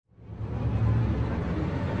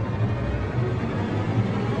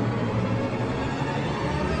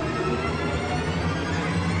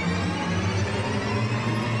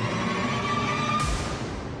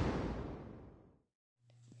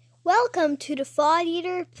Welcome to the Fod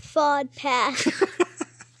Eater Fodcast.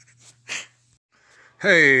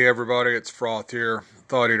 Hey everybody, it's Froth here,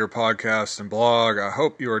 Thought Eater Podcast and blog. I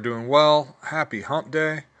hope you are doing well. Happy Hump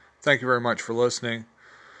Day. Thank you very much for listening.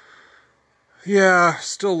 Yeah,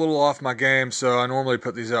 still a little off my game, so I normally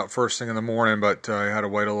put these out first thing in the morning, but I had to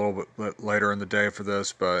wait a little bit later in the day for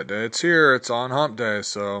this. But it's here, it's on Hump Day,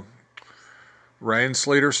 so rain,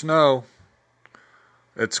 sleet, or snow,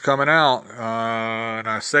 it's coming out. And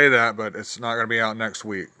I say that, but it's not going to be out next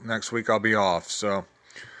week. Next week I'll be off, so...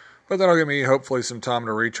 But that'll give me hopefully some time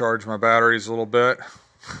to recharge my batteries a little bit.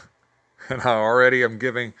 And I already am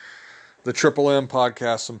giving the Triple M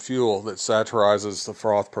podcast some fuel that satirizes the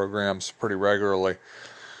Froth programs pretty regularly.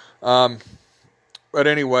 But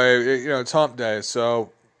anyway, it's Hump Day.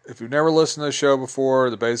 So if you've never listened to the show before,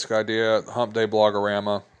 the basic idea, Hump Day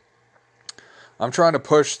Blogorama, I'm trying to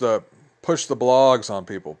push the blogs on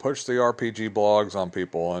people, push the RPG blogs on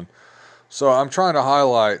people. And so I'm trying to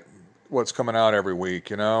highlight what's coming out every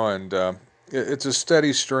week, and it's a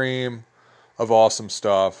steady stream of awesome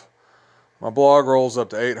stuff. My blog rolls up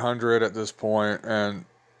to 800 at this point, and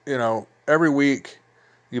every week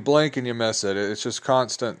you blink and you miss it. It's just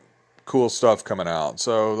constant cool stuff coming out.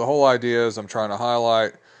 So the whole idea is I'm trying to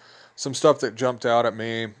highlight some stuff that jumped out at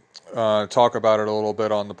me, talk about it a little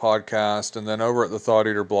bit on the podcast, and then over at the Thought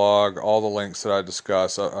Eater blog, all the links that I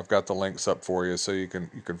discuss, I've got the links up for you so you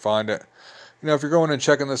can find it. If you're going and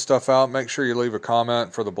checking this stuff out, make sure you leave a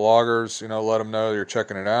comment for the bloggers. Let them know that you're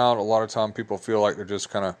checking it out. A lot of time people feel like they're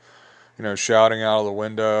just kind of, shouting out of the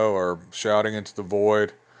window or shouting into the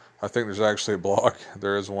void. I think there's actually a blog.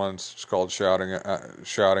 There is one. It's called Shouting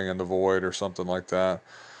in the Void or something like that.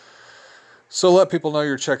 So let people know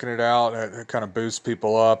you're checking it out. It kind of boosts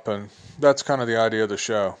people up, and that's kind of the idea of the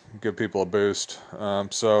show. Give people a boost.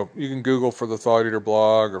 So you can Google for the Thought Eater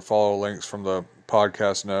blog or follow links from the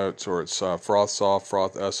podcast notes, or it's FrothSoft,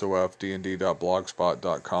 FrothSoft,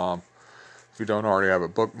 dnd.blogspot.com. If you don't already have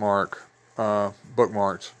it bookmarked.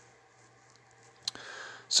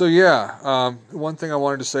 So yeah, one thing I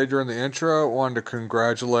wanted to say during the intro, I wanted to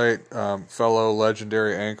congratulate fellow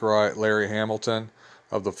legendary anchorite Larry Hamilton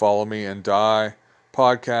of the Follow Me and Die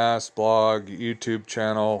podcast, blog, YouTube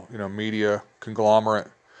channel, media conglomerate.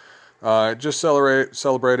 It just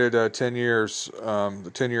celebrated 10 years,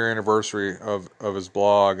 the 10-year anniversary of his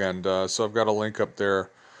blog, and so I've got a link up there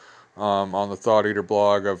on the Thought Eater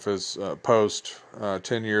blog of his post,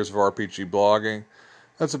 10 years of RPG blogging.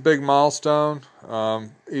 That's a big milestone,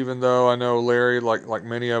 even though I know Larry, like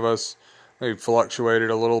many of us, maybe fluctuated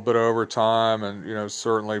a little bit over time, and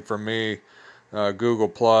certainly for me, Google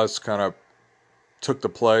Plus kind of took the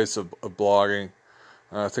place of blogging.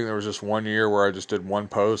 I think there was just 1 year where I just did one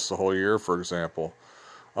post the whole year, for example.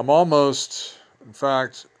 I'm almost, in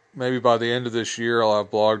fact, maybe by the end of this year, I'll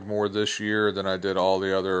have blogged more this year than I did all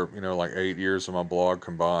the other, 8 years of my blog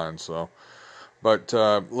combined. So, but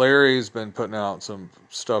Larry's been putting out some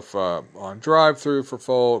stuff on Drive-Thru for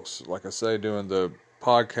folks, like I say, doing the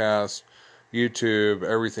podcast, YouTube,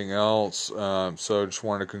 everything else. So just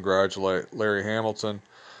wanted to congratulate Larry Hamilton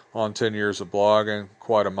on 10 years of blogging.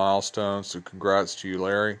 Quite a milestone, so congrats to you,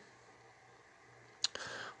 Larry.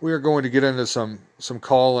 We are going to get into some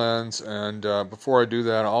call-ins, and before I do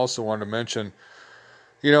that, I also wanted to mention,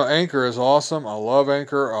 Anchor is awesome. I love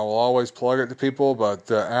Anchor. I will always plug it to people, but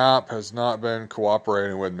the app has not been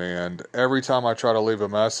cooperating with me, and every time I try to leave a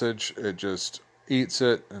message, it just eats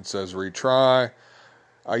it and says retry.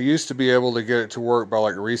 I used to be able to get it to work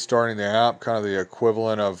by restarting the app, kind of the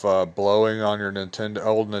equivalent of blowing on your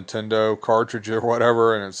old Nintendo cartridge or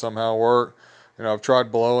whatever, and it somehow worked. I've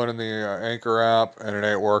tried blowing in the Anchor app, and it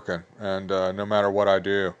ain't working, and no matter what I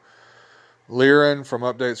do. Liren from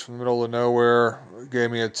Updates from the Middle of Nowhere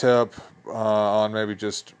gave me a tip on maybe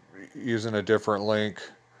just using a different link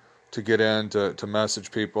to get in to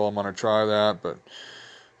message people. I'm going to try that, but,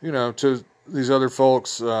 to these other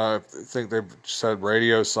folks think they've just had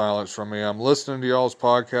radio silence from me. I'm listening to y'all's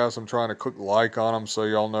podcast. I'm trying to click like on them so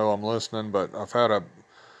y'all know I'm listening, but I've had a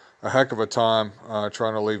heck of a time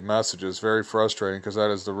trying to leave messages. Very frustrating, because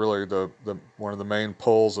that is really the one of the main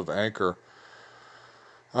pulls of Anchor.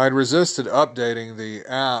 I'd resisted updating the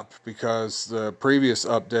app because the previous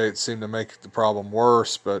updates seemed to make the problem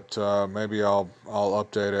worse, but maybe I'll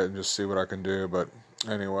update it and just see what I can do. But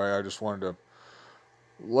anyway, I just wanted to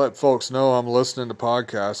let folks know I'm listening to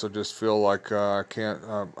podcasts. I just feel like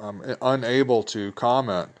I'm unable to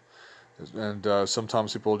comment. And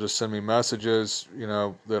sometimes people just send me messages,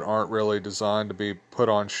 that aren't really designed to be put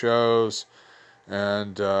on shows.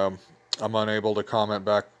 And I'm unable to comment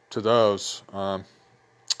back to those.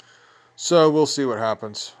 So we'll see what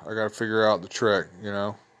happens. I got to figure out the trick,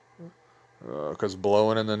 because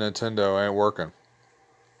blowing in the Nintendo ain't working.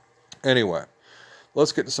 Anyway,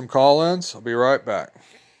 let's get to some call-ins. I'll be right back.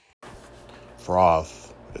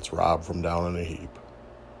 Froth, it's Rob from Down in a Heap.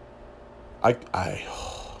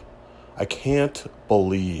 I can't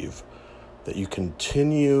believe that you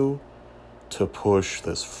continue to push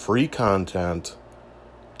this free content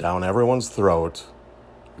down everyone's throat.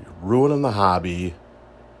 You're ruining the hobby.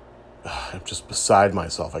 I'm just beside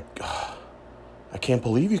myself. I can't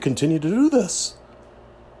believe you continue to do this.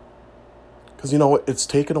 Because, it's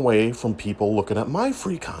taken away from people looking at my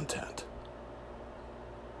free content.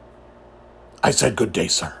 I said good day,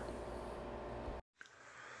 sir.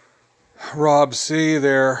 Rob C.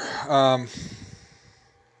 there.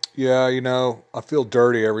 Yeah, I feel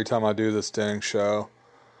dirty every time I do this dang show.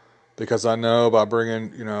 Because I know by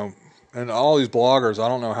bringing, and all these bloggers, I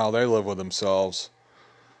don't know how they live with themselves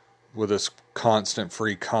with this constant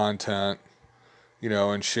free content,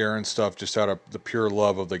 and sharing stuff just out of the pure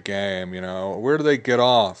love of the game, Where do they get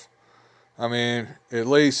off? I mean, at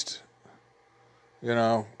least,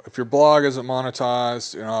 if your blog isn't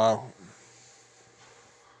monetized,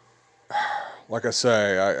 like I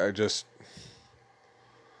say, I just,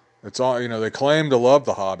 it's all, they claim to love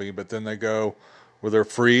the hobby, but then they go with their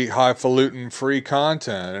free, highfalutin free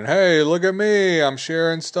content. And hey, look at me, I'm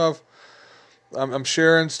sharing stuff. I'm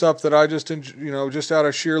sharing stuff that I just, just out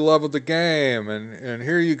of sheer love of the game. And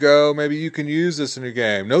here you go, maybe you can use this in your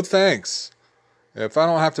game. No thanks. If I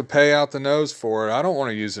don't have to pay out the nose for it, I don't want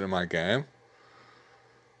to use it in my game.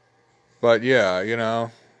 But yeah,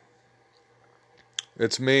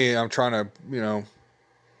 it's me. I'm trying to,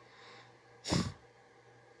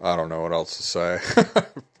 I don't know what else to say.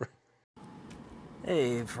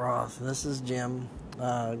 Hey Froth, this is Jim.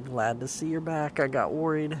 Glad to see you're back. I got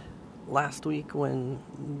worried last week when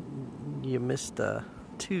you missed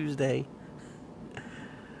Tuesday.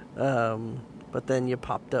 But then you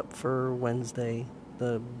popped up for Wednesday,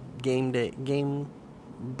 the game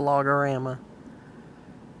blogorama.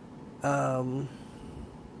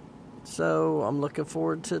 So I'm looking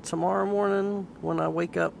forward to tomorrow morning when I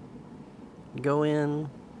wake up.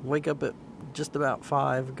 Wake up at just about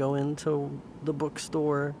 5, go into the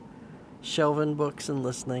bookstore, shelving books and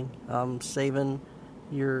listening. I'm saving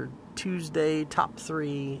your Tuesday top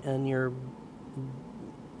 3 and your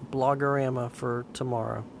blogorama for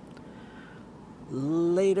tomorrow.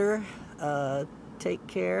 Later, take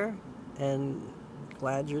care, and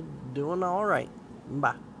glad you're doing all right.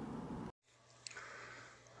 Bye.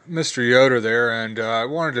 Mr. Yoder there, and I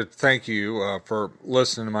wanted to thank you for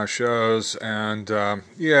listening to my shows, and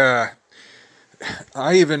yeah,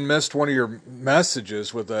 I even missed one of your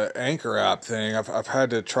messages with the Anchor app thing. I've had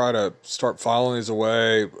to try to start filing these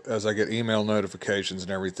away as I get email notifications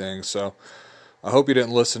and everything, so I hope you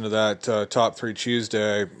didn't listen to that Top 3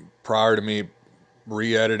 Tuesday prior to me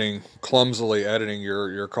clumsily editing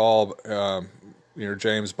your call, your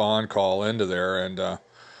James Bond call into there, and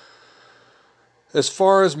as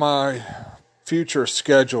far as my future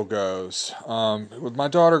schedule goes, with my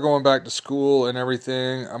daughter going back to school and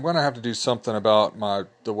everything, I'm going to have to do something about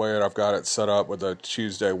the way that I've got it set up with a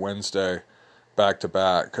Tuesday, Wednesday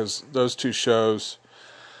back-to-back, because those two shows,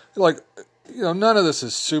 none of this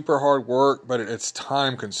is super hard work, but it's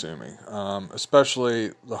time-consuming,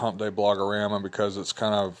 especially the Hump Day Blogorama, because it's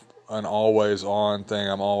kind of an always-on thing.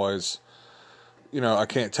 I'm always, I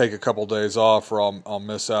can't take a couple days off or I'll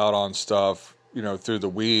miss out on stuff through the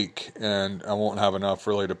week, and I won't have enough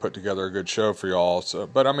really to put together a good show for y'all. So,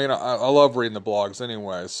 but I mean, I love reading the blogs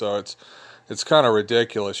anyway, so it's kind of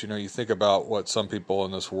ridiculous. You think about what some people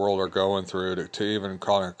in this world are going through to even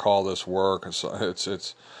call this work. So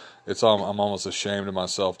I'm almost ashamed of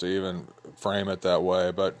myself to even frame it that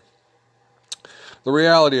way. But the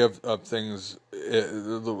reality of things,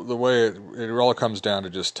 the way it all comes down to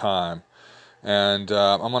just time. And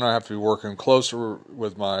I'm going to have to be working closer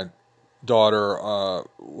with my daughter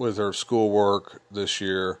with her schoolwork this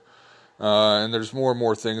year, and there's more and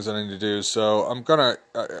more things I need to do. So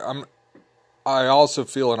I also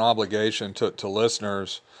feel an obligation to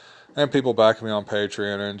listeners and people backing me on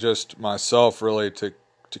Patreon, and just myself really to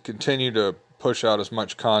continue to push out as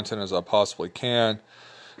much content as I possibly can.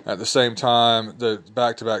 At the same time, the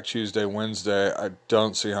back-to-back Tuesday, Wednesday, I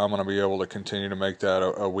don't see how I'm going to be able to continue to make that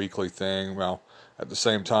a weekly thing. Well, at the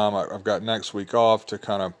same time, I've got next week off to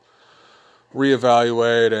kind of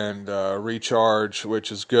reevaluate and recharge,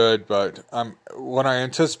 which is good. But what I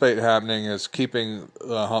anticipate happening is keeping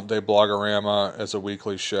the Hump Day Blogorama as a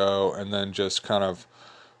weekly show, and then just kind of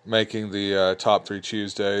making the top 3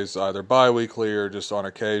 Tuesdays either bi-weekly or just on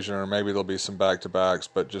occasion, or maybe there'll be some back-to-backs,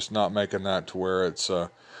 but just not making that to where it's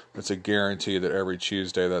it's a guarantee that every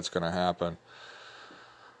Tuesday that's going to happen.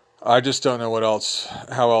 I just don't know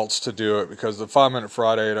how else to do it, because the 5-Minute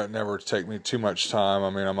Friday doesn't never take me too much time.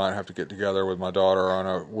 I mean, I might have to get together with my daughter on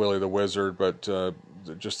a Willie the Wizard, but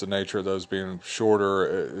just the nature of those being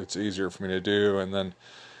shorter, it's easier for me to do. And then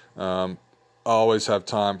I always have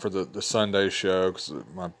time for the Sunday show, because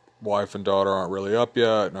my wife and daughter aren't really up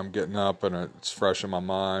yet, and I'm getting up and it's fresh in my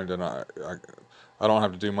mind, and I don't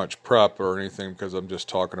have to do much prep or anything because I'm just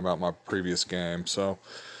talking about my previous game. So.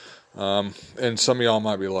 And some of y'all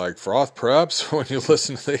might be like, froth preps when you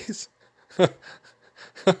listen to these.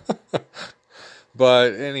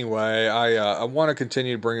 But anyway, I want to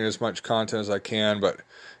continue bringing as much content as I can, but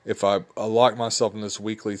if I lock myself in this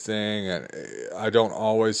weekly thing, and I don't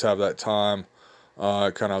always have that time,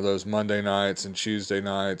 kind of those Monday nights and Tuesday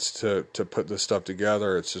nights to put this stuff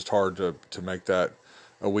together. It's just hard to make that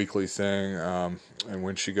a weekly thing. And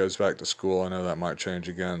when she goes back to school, I know that might change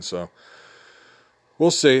again. So we'll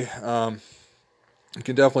see. You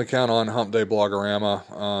can definitely count on Hump Day Blogorama,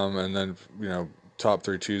 and then, Top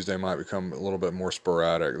 3 Tuesday might become a little bit more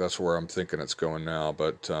sporadic. That's where I'm thinking it's going now.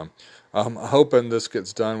 But I'm hoping this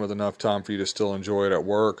gets done with enough time for you to still enjoy it at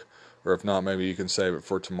work, or if not, maybe you can save it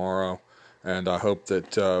for tomorrow. And I hope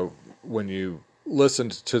that when you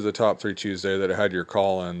listened to the Top 3 Tuesday that it had your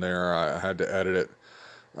call in there. I had to edit it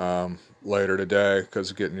later today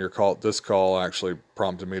because getting this call actually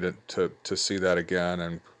prompted me to see that again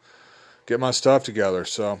and get my stuff together.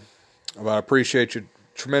 So I appreciate you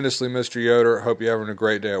tremendously, Mr. Yoder. Hope you're having a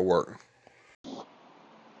great day at work.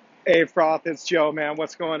 Hey, Froth, it's Joe, man.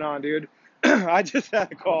 What's going on, dude? I just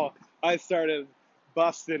had a call. I started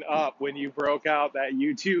busting up when you broke out that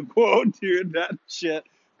YouTube quote, dude. That shit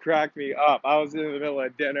cracked me up. I was in the middle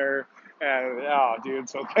of dinner, and, dude,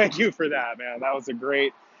 so thank you for that, man. That was a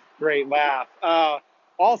great laugh.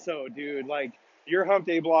 Also, dude, your Hump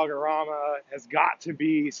Day Blogorama has got to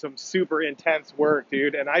be some super intense work,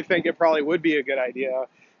 dude. And I think it probably would be a good idea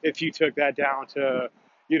if you took that down to,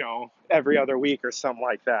 every other week or something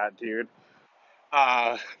like that, dude.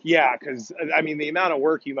 Yeah, because, the amount of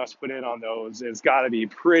work you must put in on those has got to be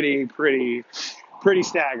pretty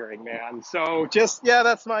staggering, man. So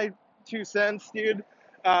that's my 2 cents, dude.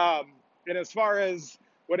 And as far as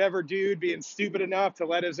whatever dude being stupid enough to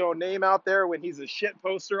let his own name out there when he's a shit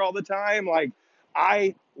poster all the time,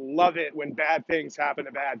 I love it when bad things happen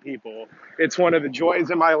to bad people. It's one of the joys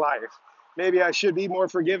in my life. Maybe I should be more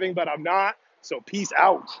forgiving, but I'm not. So peace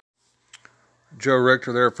out. Joe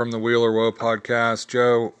Richter there from the Wheeler Woe podcast.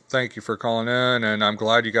 Joe, thank you for calling in, and I'm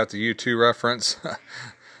glad you got the U2 reference.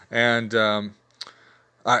 And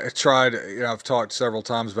I tried, I've talked several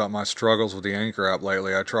times about my struggles with the Anchor app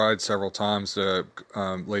lately. I tried several times to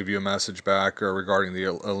leave you a message back regarding the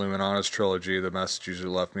Illuminatus trilogy, the messages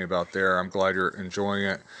you left me about there. I'm glad you're enjoying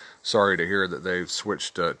it. Sorry to hear that they've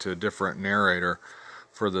switched to a different narrator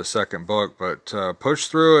for the second book, but push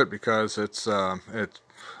through it because it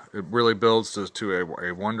really builds to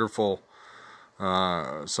a wonderful,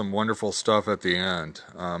 some wonderful stuff at the end.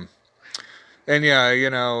 And yeah,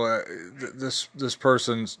 this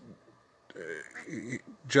person's,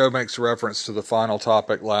 Joe makes a reference to the final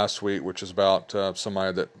topic last week, which is about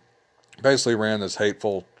somebody that basically ran this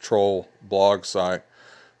hateful troll blog site,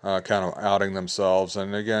 kind of outing themselves.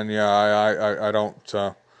 And again, I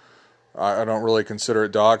don't really consider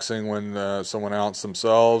it doxing when someone outs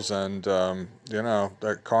themselves, and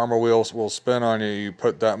that karma wheel will spin on you. You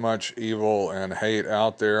put that much evil and hate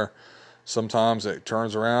out there, sometimes it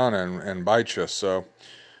turns around and bites you. So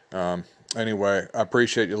anyway, I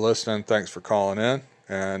appreciate you listening. Thanks for calling in,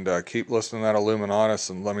 and keep listening to that Illuminatus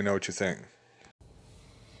and let me know what you think.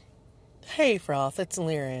 Hey, Froth, it's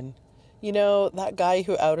Lyran. That guy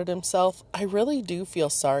who outed himself, I really do feel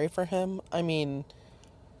sorry for him.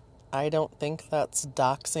 I don't think that's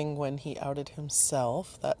doxing when he outed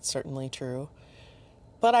himself. That's certainly true.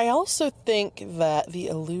 But I also think that the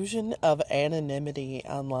illusion of anonymity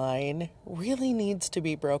online really needs to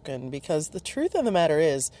be broken, because the truth of the matter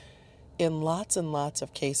is, in lots and lots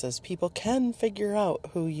of cases, people can figure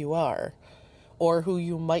out who you are or who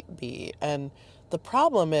you might be. And the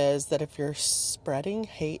problem is that if you're spreading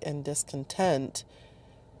hate and discontent,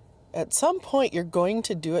 at some point you're going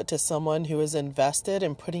to do it to someone who is invested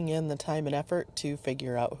in putting in the time and effort to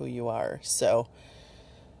figure out who you are. So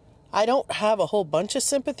I don't have a whole bunch of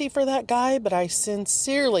sympathy for that guy, but I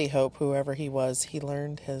sincerely hope whoever he was, he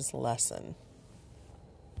learned his lesson.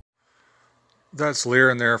 That's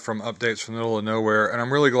Lyran there from Updates from the Middle of Nowhere, and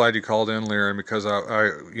I'm really glad you called in, Lyran, because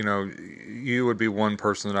you would be one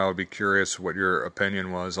person that I would be curious what your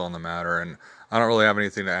opinion was on the matter, and I don't really have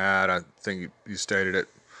anything to add. I think you stated it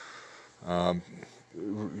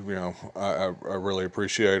I really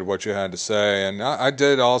appreciated what you had to say. And I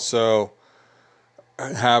did also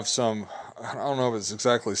have some, I don't know if it's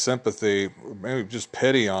exactly sympathy, maybe just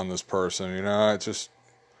pity on this person. It's just,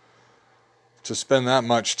 to spend that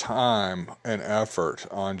much time and effort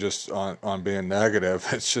on being negative,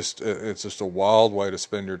 it's just a wild way to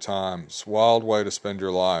spend your time. It's a wild way to spend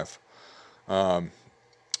your life. And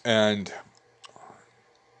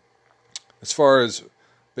as far as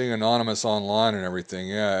being anonymous online and everything,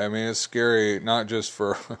 yeah, I mean, it's scary, not just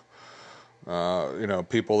for,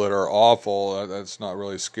 people that are awful. That's not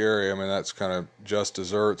really scary. I mean, that's kind of just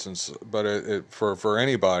desserts. But for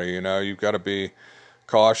anybody, you've got to be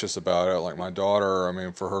cautious about it. Like my daughter, I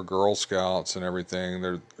mean, for her Girl Scouts and everything,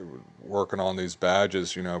 they're working on these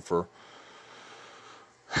badges, for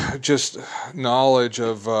just knowledge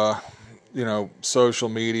of, social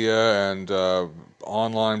media and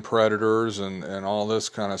online predators and all this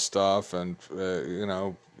kind of stuff, and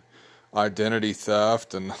identity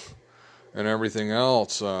theft and everything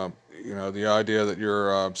else. The idea that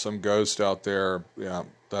you're some ghost out there,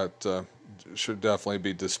 that should definitely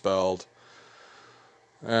be dispelled.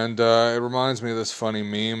 And it reminds me of this funny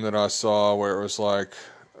meme that I saw where it was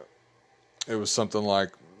something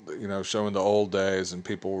like, showing the old days and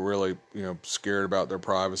people were really, scared about their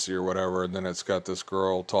privacy or whatever. And then it's got this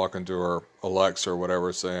girl talking to her Alexa or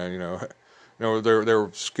whatever saying, they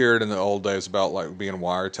were scared in the old days about like being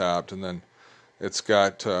wiretapped. And then it's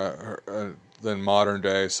got, then modern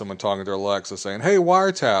day, someone talking to Alexa saying, "Hey,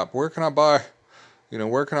 wiretap, where can I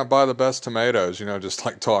buy the best tomatoes?" Just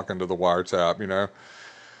like talking to the wiretap,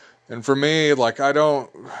 And for me, like,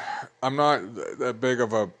 I'm not that big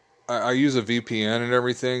of I use a VPN and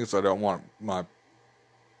everything, so I don't want my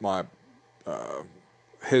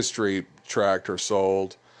history tracked or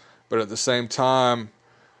sold. But at the same time,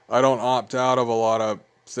 I don't opt out of a lot of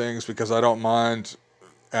things because I don't mind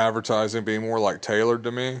advertising being more like tailored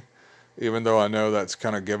to me, even though I know that's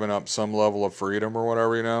kind of giving up some level of freedom or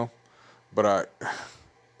whatever, But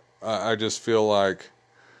I just feel like,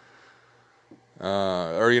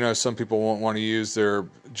 some people won't want to use their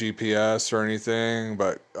GPS or anything,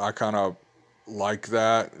 but I kind of like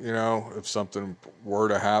that, if something were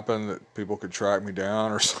to happen that people could track me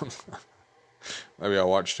down or something. Maybe I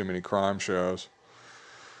watch too many crime shows.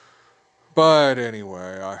 But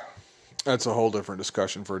anyway, that's a whole different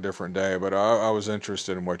discussion for a different day, but I was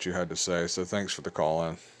interested in what you had to say, so thanks for the call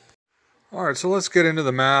in. All right, so let's get into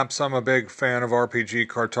the maps. I'm a big fan of RPG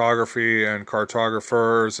cartography and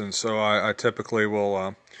cartographers, and so I typically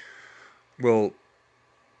will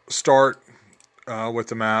start with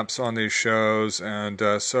the maps on these shows. And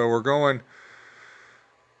so we're going,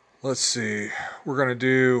 let's see, we're going to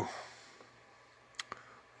do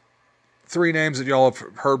 3 names that y'all have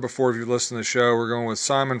heard before if you listen to the show. We're going with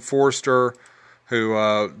Simon Forster, who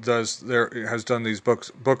has done these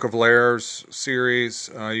Book of Lairs series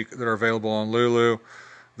that are available on Lulu.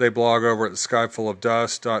 They blog over at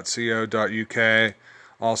skyfulofdust.co.uk.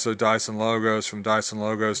 Also Dyson Logos from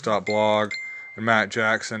dysonlogos.blog, and Matt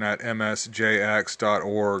Jackson at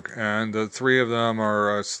msjx.org. And the 3 of them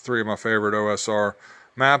are 3 of my favorite OSR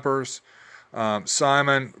mappers.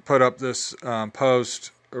 Simon put up this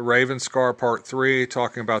post, Ravenscar Part 3,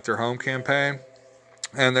 talking about their home campaign.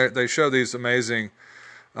 And they show these amazing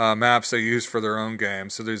maps they use for their own game.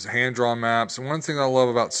 So these hand-drawn maps. And one thing I love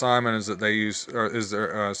about Simon is that they use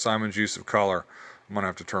Simon's use of color. I'm going to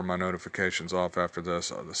have to turn my notifications off after this.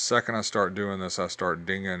 The second I start doing this, I start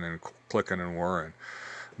dinging and clicking and whirring.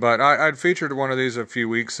 But I'd featured one of these a few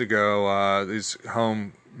weeks ago, these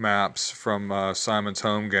home maps from Simon's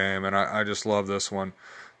home game. And I just love this one,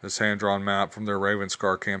 this hand-drawn map from their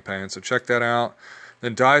Ravenscar campaign. So check that out.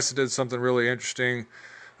 Then Dice did something really interesting,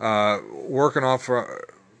 working off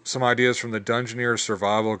some ideas from the Dungeoneer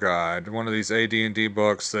Survival Guide, one of these AD&D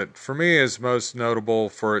books that for me is most notable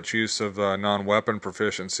for its use of non-weapon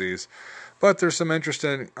proficiencies. But there's some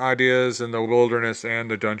interesting ideas in the Wilderness and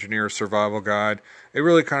the Dungeoneer Survival Guide. It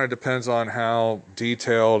really kind of depends on how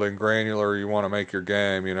detailed and granular you want to make your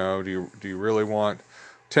game. Do you really want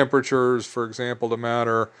temperatures, for example, to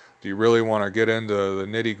matter? Do you really want to get into the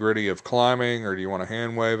nitty-gritty of climbing, or do you want to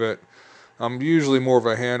hand-wave it? I'm usually more of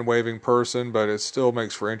a hand-waving person, but it still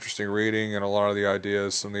makes for interesting reading, and a lot of the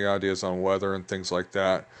ideas, some of the ideas on weather and things like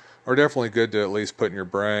that, are definitely good to at least put in your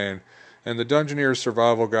brain. And the Dungeoneer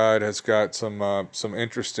Survival Guide has got some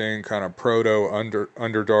interesting kind of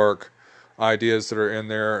Underdark ideas that are in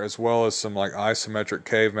there, as well as some like isometric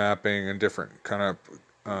cave mapping and different kind of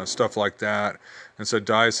stuff like that. And so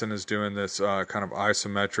Dyson is doing this kind of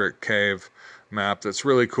isometric cave map that's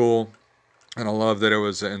really cool. And I love that it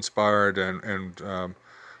was inspired and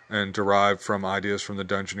and derived from ideas from the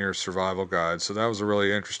Dungeoneer's Survival Guide. So that was a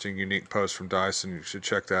really interesting, unique post from Dyson. You should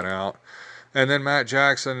check that out. And then Matt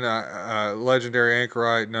Jackson, legendary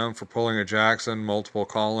anchorite known for pulling a Jackson, multiple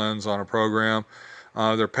call-ins on a program.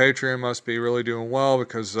 Their Patreon must be really doing well,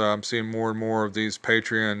 because I'm seeing more and more of these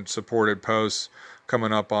Patreon-supported posts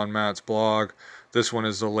coming up on Matt's blog. This one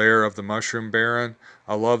is the Lair of the Mushroom Baron.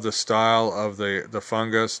 I love the style of the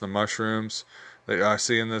fungus, the mushrooms that I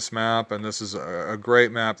see in this map, and this is a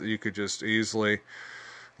great map that you could just easily,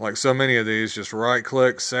 like so many of these, just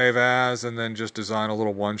right-click, save as, and then just design a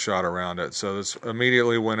little one-shot around it. So this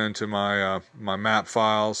immediately went into my my map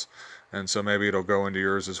files, and so maybe it'll go into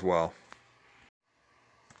yours as well.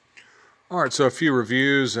 Alright, so a few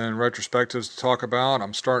reviews and retrospectives to talk about.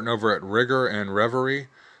 I'm starting over at Rigor and Reverie,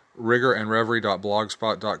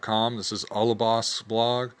 rigorandreverie.blogspot.com. This is Olubos's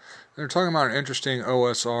blog. And they're talking about an interesting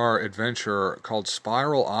OSR adventure called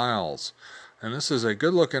Spiral Isles. And this is a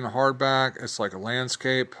good-looking hardback. It's like a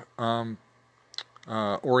landscape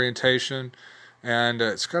orientation. And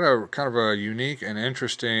it's got a kind of a unique and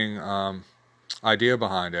interesting idea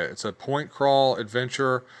behind it. It's a point crawl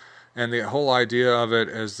adventure. And the whole idea of it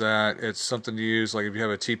is that it's something to use, like if you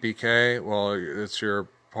have a TPK, well, it's your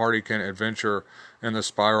party can adventure in the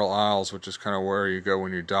Spiral Isles, which is kind of where you go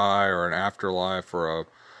when you die, or an afterlife, or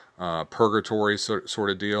a purgatory sort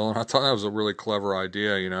of deal. And I thought that was a really clever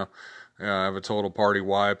idea, you know. Have a total party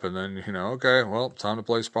wipe, and then, you know, okay, well, time to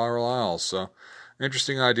play Spiral Isles. So,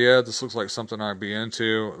 interesting idea. This looks like something I'd be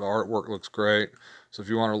into. The artwork looks great. So if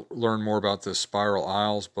you want to learn more about this Spiral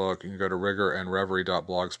Isles book, you can go to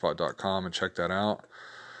rigorandreverie.blogspot.com and check that out.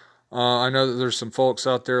 I know that there's some folks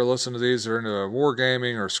out there listening to these that are into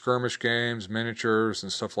wargaming or skirmish games, miniatures,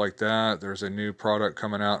 and stuff like that. There's a new product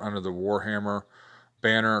coming out under the Warhammer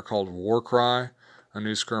banner called Warcry, a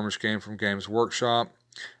new skirmish game from Games Workshop.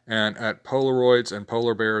 And at Polaroids and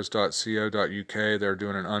polarbears.co.uk, they're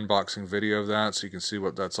doing an unboxing video of that, so you can see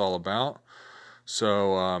what that's all about.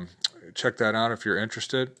 So check that out if you're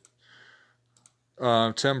interested.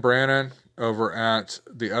 Tim Brannon over at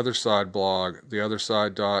the Other Side blog,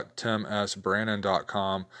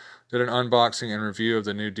 theotherside.timsbrannon.com, did an unboxing and review of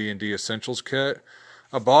the new D&D Essentials kit.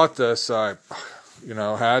 I bought this, I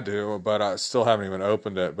had to, but I still haven't even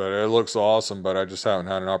opened it. But it looks awesome, but I just haven't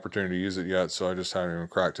had an opportunity to use it yet, so I just haven't even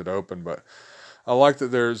cracked it open. But I like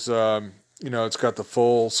that there's, it's got the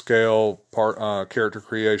full-scale character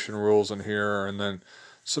creation rules in here, and then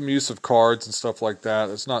some use of cards and stuff like that.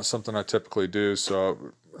 It's not something I typically do,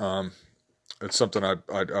 so it's something I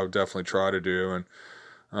would definitely try to do.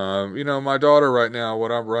 And my daughter right now,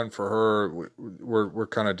 what I run for her, we're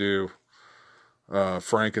kind of do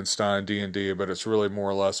Frankenstein D&D, but it's really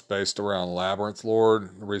more or less based around Labyrinth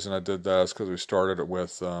Lord. The reason I did that is because we started it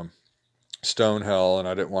with Stonehell, and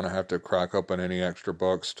I didn't want to have to crack open any extra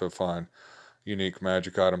books to find unique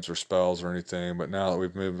magic items or spells or anything. But now that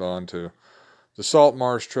we've moved on to the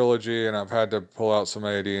Saltmarsh trilogy, and I've had to pull out some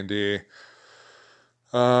AD&D.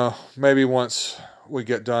 Maybe once we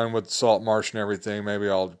get done with Saltmarsh and everything, maybe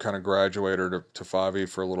I'll kind of graduate her to 5e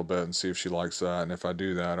for a little bit and see if she likes that. And if I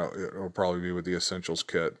do that, it'll probably be with the Essentials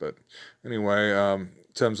kit. But anyway,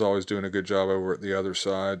 Tim's always doing a good job over at the Other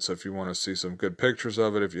Side. So if you want to see some good pictures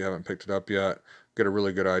of it, if you haven't picked it up yet, get a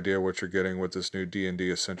really good idea what you're getting with this new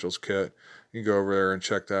D&D Essentials kit, you can go over there and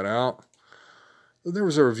check that out. There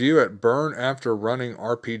was a review at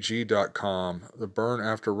burnafterrunningrpg.com. The Burn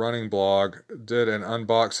After Running blog did an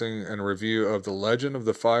unboxing and review of The Legend of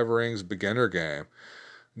the Five Rings beginner game.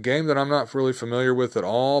 Game that I'm not really familiar with at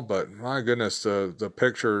all, but my goodness, the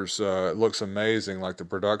pictures, it looks amazing. Like the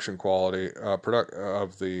production quality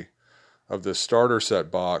of the starter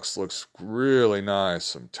set box looks really nice.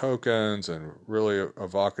 Some tokens and really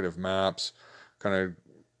evocative maps, kind of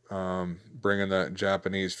bringing that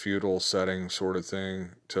Japanese feudal setting sort of thing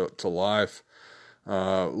to life.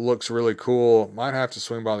 Looks really cool. Might have to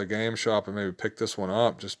swing by the game shop and maybe pick this one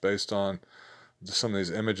up just based on some of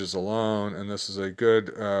these images alone. And this is a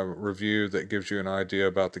good review that gives you an idea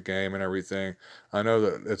about the game and everything. I know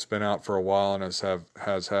that it's been out for a while and has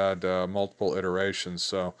had multiple iterations.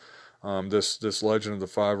 So this Legend of the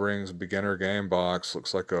Five Rings beginner game box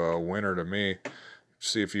looks like a winner to me.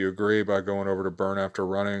 See if you agree by going over to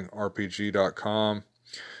burnafterrunningrpg.com.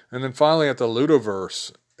 And then finally at the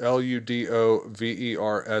Ludoverse,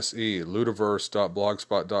 Ludoverse,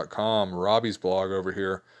 ludoverse.blogspot.com, Robbie's blog over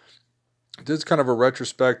here, did kind of a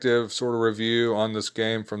retrospective sort of review on this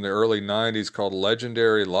game from the early 90s called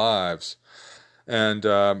Legendary Lives. And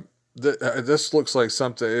this looks like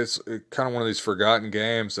something, it's kind of one of these forgotten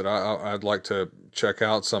games that I'd like to check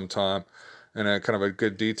out sometime. and a kind of a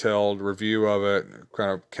good detailed review of it,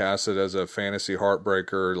 kind of cast it as a fantasy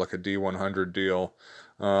heartbreaker, like a D100 deal.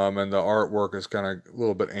 And the artwork is kind of a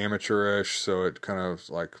little bit amateurish, so it kind of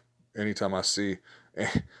like anytime I see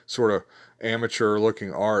sort of amateur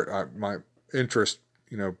looking art, my interest,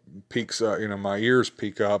 peaks up, my ears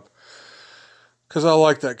peak up. Because I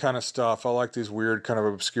like that kind of stuff. I like these weird kind of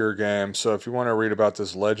obscure games. So if you want to read about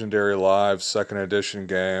this Legendary Live 2nd edition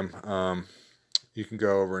game, you can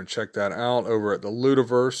go over and check that out over at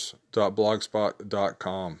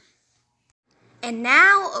theludiverse.blogspot.com. And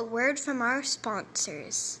now a word from our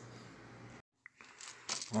sponsors.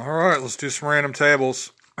 All right, let's do some random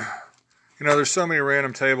tables. There's so many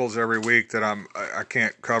random tables every week that I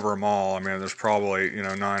can't cover them all. I mean, there's probably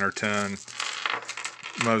 9 or 10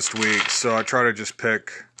 most weeks, so I try to just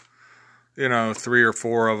pick 3 or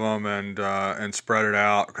 4 of them and spread it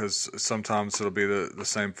out, because sometimes it'll be the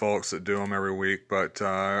same folks that do them every week. But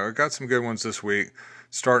I got some good ones this week,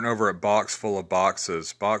 starting over at Box Full of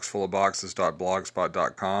Boxes,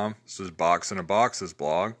 boxfulofboxes.blogspot.com. This is Box in a Boxes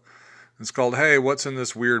blog. It's called Hey, What's in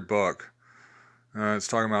This Weird Book? It's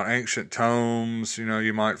talking about ancient tomes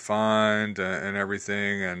you might find and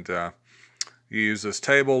everything, and you use this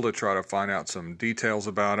table to try to find out some details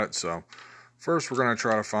about it. So first we're going to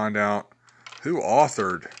try to find out who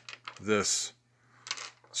authored this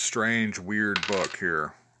strange, weird book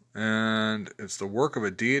here. And it's the work of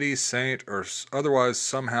a deity, saint, or otherwise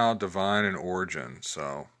somehow divine in origin.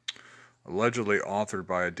 So allegedly authored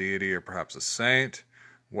by a deity or perhaps a saint.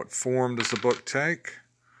 What form does the book take?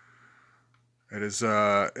 It is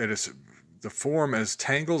the form is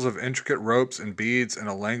tangles of intricate ropes and beads in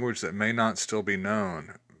a language that may not still be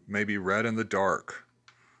known, may be read in the dark.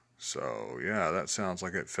 So, yeah, that sounds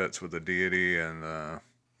like it fits with the deity and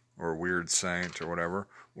or weird saint or whatever.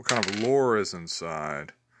 What kind of lore is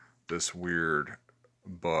inside this weird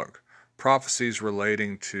book? Prophecies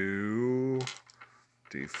relating to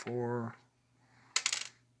D4.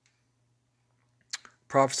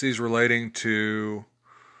 Prophecies relating to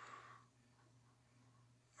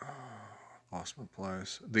lost my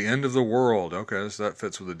place. The end of the world. Okay, so that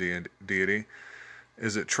fits with the deity.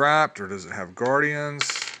 Is it trapped or does it have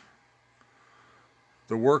guardians?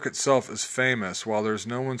 The work itself is famous. While there's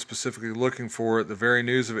no one specifically looking for it, the very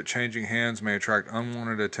news of it changing hands may attract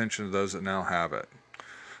unwanted attention to those that now have it.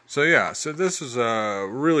 So yeah, so this is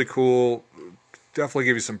really cool. Definitely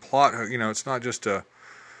give you some plot. It's not just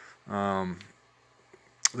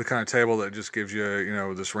the kind of table that just gives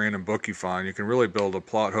you, this random book you find. You can really build a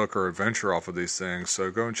plot hook or adventure off of these things.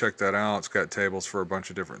 So go and check that out. It's got tables for a bunch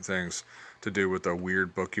of different things to do with a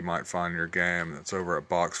weird book you might find in your game. That's over at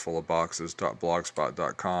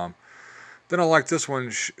boxfulofboxes.blogspot.com. Then I like this one,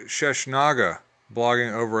 Sheshnaga,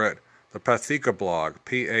 blogging over at the Pathika blog,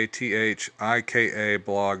 Pathika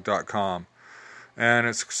blog.com. And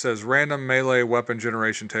it says random melee weapon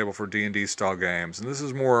generation table for D&D style games. And this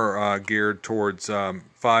is more geared towards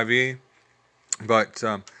 5e, but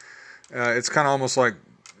it's kind of almost like,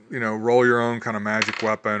 roll your own kind of magic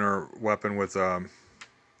weapon or weapon with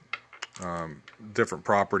different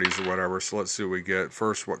properties or whatever. So let's see what we get.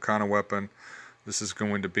 First, what kind of weapon? This is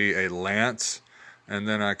going to be a lance. And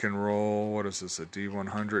then I can roll, what is this, a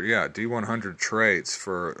D100? Yeah, D100 traits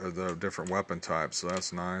for the different weapon types. So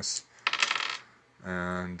that's nice.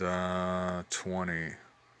 And 20.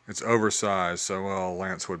 It's oversized, so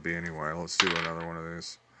lance would be anyway. Let's do another one of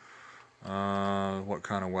these. What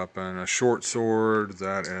kind of weapon? A short sword.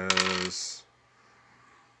 That is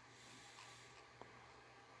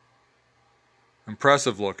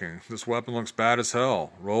impressive looking. This weapon looks bad as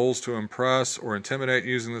hell. Rolls to impress or intimidate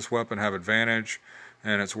using this weapon have advantage,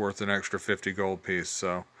 and it's worth an extra 50 gold piece.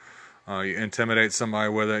 So you intimidate somebody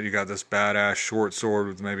with it. You got this badass short sword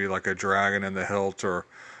with maybe like a dragon in the hilt or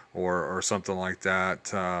something like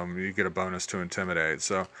that. You get a bonus to intimidate.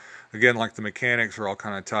 So again, like the mechanics are all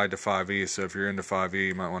kind of tied to 5e. So if you're into 5e,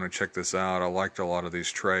 you might want to check this out. I liked a lot of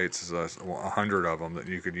these traits. There's 100 of them that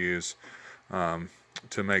you could use to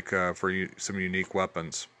make for some unique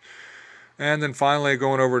weapons. And then finally,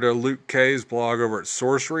 going over to Luke K's blog over at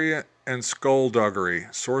Sorcery and Skullduggery,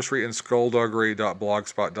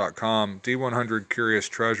 sorceryandskullduggery.blogspot.com, D100 Curious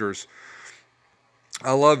Treasures.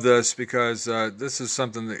 I love this because this is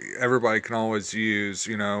something that everybody can always use.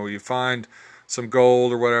 You find some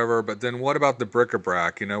gold or whatever, but then what about the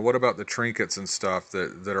bric-a-brac? What about the trinkets and stuff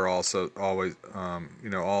that are also always,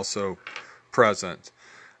 also present?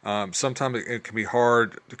 Sometimes it can be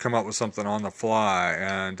hard to come up with something on the fly,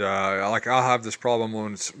 and I'll have this problem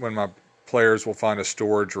when my players will find a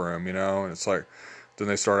storage room, and it's like, then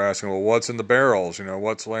they start asking, well, what's in the barrels?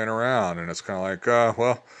 What's laying around? And it's kind of like,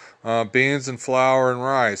 beans and flour and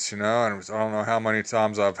rice, and I don't know how many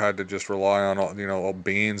times I've had to just rely on, all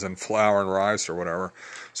beans and flour and rice or whatever.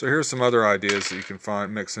 So here's some other ideas that you can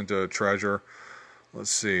mix into a treasure.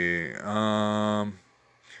 Let's see. An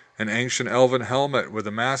ancient elven helmet with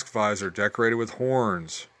a mask visor decorated with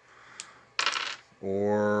horns.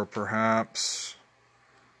 Or perhaps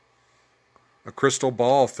a crystal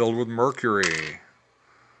ball filled with mercury.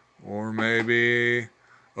 Or maybe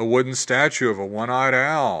a wooden statue of a one-eyed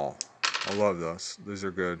owl. I love those. These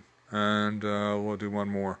are good. And we'll do one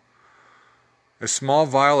more. A small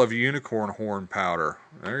vial of unicorn horn powder.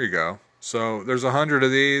 There you go. So there's 100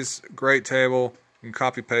 of these. Great table. You can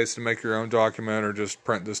copy paste and make your own document or just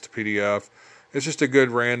print this to PDF. It's just a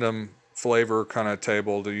good random flavor kind of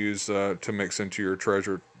table to use to mix into your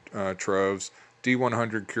treasure troves.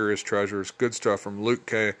 D100 Curious Treasures. Good stuff from Luke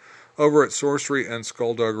K. over at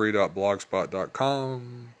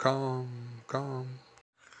sorceryandskullduggery.blogspot.com.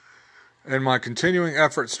 In my continuing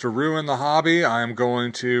efforts to ruin the hobby, I am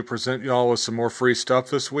going to present y'all with some more free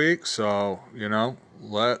stuff this week. So,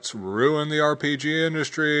 let's ruin the RPG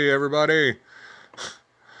industry, everybody.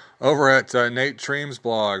 Over at Nate Treem's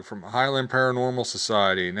blog from Highland Paranormal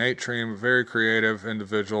Society. Nate Treem, very creative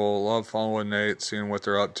individual. Love following Nate, seeing what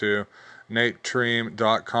they're up to.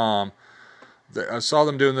 NateTreem.com. I saw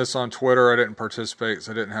them doing this on Twitter. I didn't participate because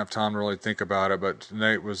I didn't have time to really think about it. But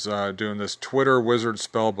Nate was doing this Twitter Wizard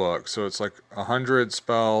Spellbook. So it's like 100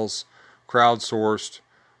 spells crowdsourced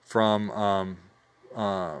from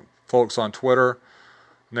folks on Twitter.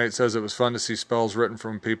 Nate says it was fun to see spells written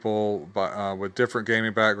from people with different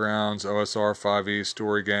gaming backgrounds, OSR, 5e,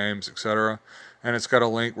 story games, etc. And it's got a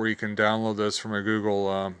link where you can download this from a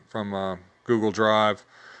Google Drive.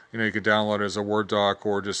 You can download it as a Word doc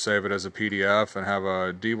or just save it as a PDF and have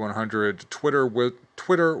a D100 Twitter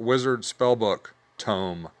Wizard Spellbook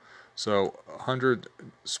tome. So 100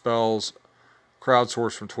 spells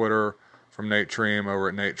crowdsourced from Twitter from Nate Treem over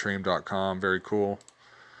at NateTreem.com. Very cool.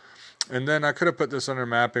 And then I could have put this under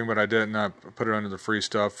mapping, but I didn't. I put it under the free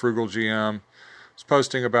stuff. Frugal GM is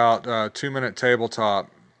posting about 2-minute tabletop,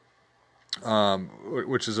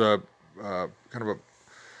 which is a kind of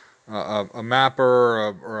a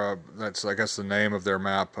mapper, or that's I guess the name of their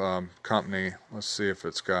map company. Let's see if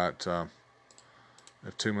it's got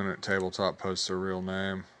if 2-minute tabletop posts their real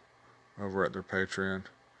name over at their Patreon.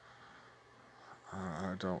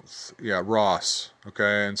 Ross.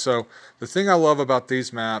 Okay, and so the thing I love about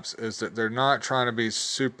these maps is that they're not trying to be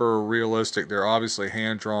super realistic. They're obviously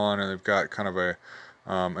hand drawn, and they've got kind of a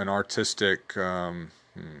an artistic, not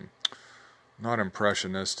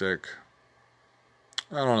impressionistic.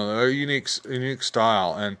 I don't know, a unique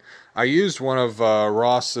style. And I used one of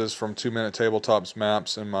Ross's from 2-minute tabletop's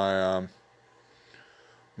maps in my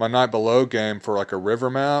my Night Below game for like a river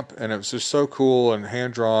map, and it was just so cool and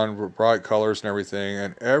hand-drawn, bright colors and everything,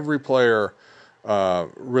 and every player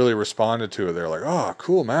really responded to it. They're like, oh,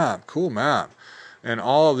 cool map. And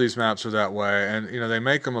all of these maps are that way, and they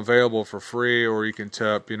make them available for free, or you can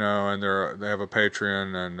tip, and they have a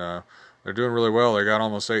Patreon, and they're doing really well. They got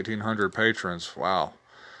almost 1,800 patrons. Wow.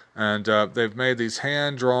 And they've made these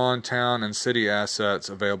hand-drawn town and city assets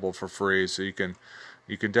available for free, so you can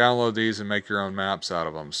download these and make your own maps out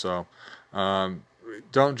of them. So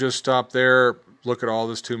don't just stop there. Look at all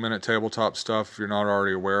this 2-minute tabletop stuff if you're not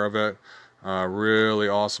already aware of it. Really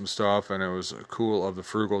awesome stuff, and it was cool of the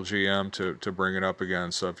Frugal GM to bring it up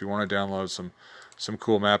again. So if you want to download some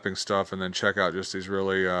cool mapping stuff, and then check out just these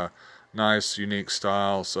really nice, unique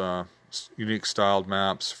styled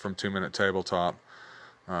maps from 2-minute tabletop,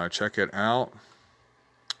 check it out.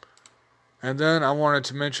 And then I wanted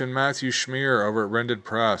to mention Matthew Schmier over at Rended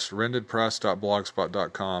Press,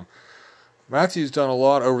 rendedpress.blogspot.com. Matthew's done a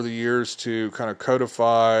lot over the years to kind of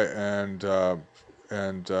codify and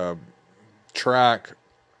track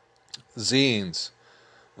zines.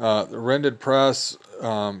 The Rended Press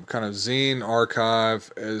kind of zine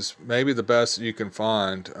archive is maybe the best that you can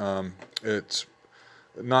find. It's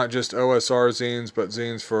not just OSR zines, but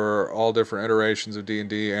zines for all different iterations of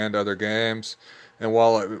D&D and other games. And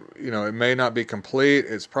while it may not be complete,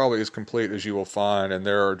 it's probably as complete as you will find. And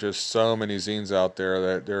there are just so many zines out there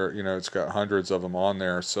that it's got hundreds of them on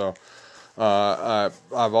there. So I've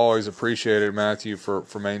always appreciated Matthew for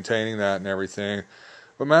maintaining that and everything.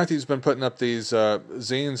 But Matthew's been putting up these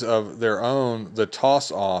zines of their own, the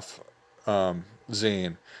Toss Off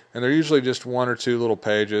zine. And they're usually just 1 or 2 little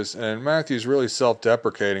pages. And Matthew's really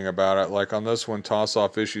self-deprecating about it. Like on this one, Toss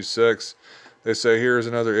Off issue 6. They say, here's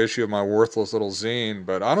another issue of my worthless little zine,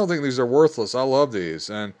 but I don't think these are worthless. I love these.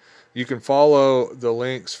 And you can follow the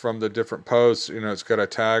links from the different posts. It's got a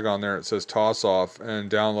tag on there that says Toss Off, and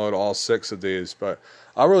download all 6 of these. But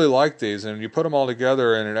I really like these, and you put them all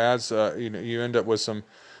together, and it adds. You end up with some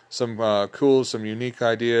cool, some unique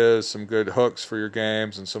ideas, some good hooks for your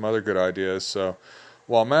games, and some other good ideas. So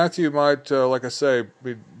while Matthew might, like I say,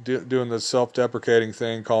 be doing the self-deprecating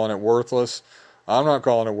thing, calling it worthless, I'm not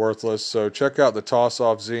calling it worthless. So check out the Toss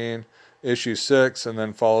Off Zine, issue 6, and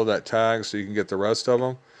then follow that tag so you can get the rest of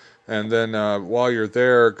them. And then while you're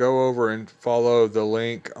there, go over and follow the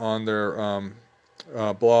link on their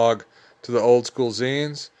blog to the Old School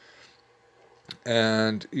Zines,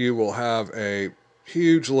 and you will have a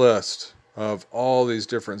huge list of all these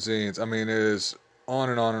different zines. I mean, it is on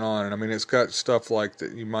and on and on. And I mean, it's got stuff like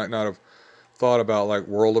that you might not have thought about, like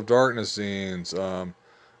World of Darkness zines,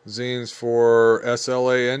 zines for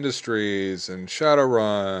SLA Industries and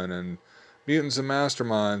Shadowrun and Mutants and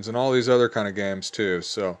Masterminds and all these other kind of games too.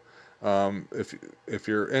 So if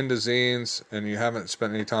you're into zines and you haven't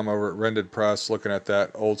spent any time over at Rended Press looking at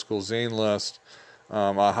that Old School Zine list,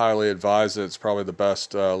 I highly advise it. It's probably the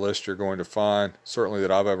best list you're going to find, certainly that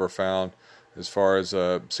I've ever found, as far as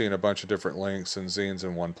seeing a bunch of different links and zines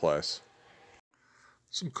in one place.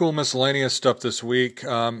 Some cool miscellaneous stuff this week.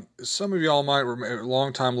 Some of y'all might,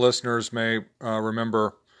 longtime listeners may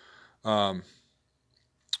remember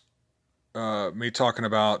me talking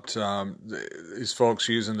about these folks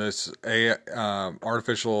using this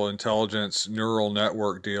artificial intelligence neural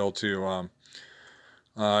network deal to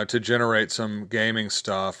generate some gaming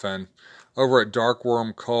stuff. And over at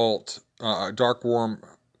Darkworm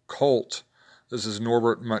Cult, this is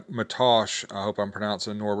Norbert Matosh. I hope I'm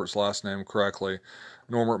pronouncing Norbert's last name correctly.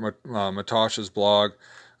 Norbert Matosh's blog.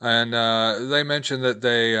 And they mentioned that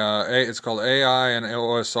it's called AI and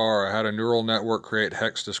OSR. I had a neural network create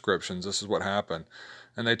hex descriptions. This is what happened.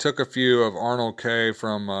 And they took a few of Arnold K.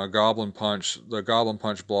 from the Goblin Punch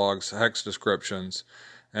blog's hex descriptions,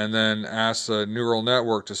 and then asked the neural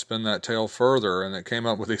network to spin that tail further, and it came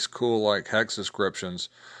up with these cool like hex descriptions.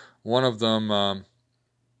 One of them,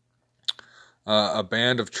 a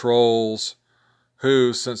band of trolls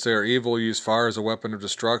who, since they are evil, use fire as a weapon of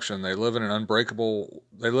destruction. They live in an unbreakable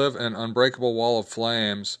wall of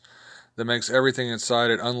flames that makes everything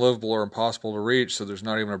inside it unlivable or impossible to reach, so there's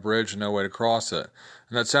not even a bridge and no way to cross it.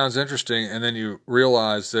 And that sounds interesting, and then you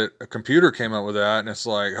realize that a computer came up with that, and it's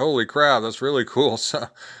like, holy crap, that's really cool. So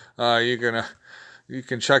you can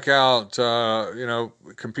check out,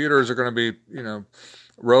 computers are going to be,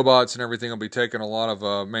 robots and everything will be taking a lot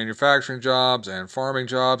of manufacturing jobs and farming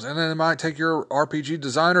jobs, and then it might take your RPG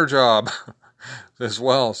designer job as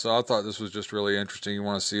well. So I thought this was just really interesting. You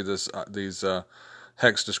want to see these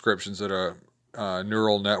hex descriptions that a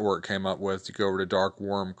neural network came up with. You go over to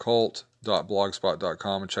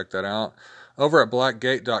darkwormcult.blogspot.com and check that out. Over at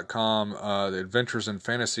blackgate.com, the Adventures in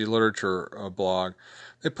Fantasy Literature blog,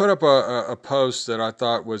 they put up a post that I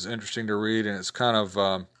thought was interesting to read, and it's kind of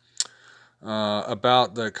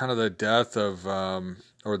about the death of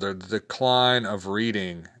or the decline of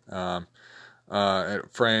reading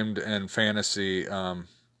framed in fantasy,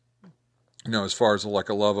 as far as like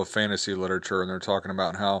a love of fantasy literature. And they're talking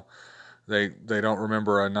about how they don't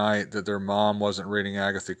remember a night that their mom wasn't reading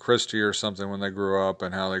Agatha Christie or something when they grew up,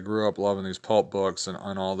 and how they grew up loving these pulp books and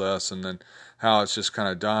all this, and then how it's just kind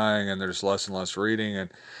of dying and there's less and less reading.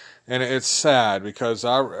 And it's sad because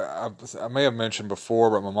I may have mentioned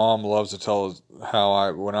before, but my mom loves to tell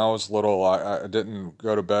how when I was little, I didn't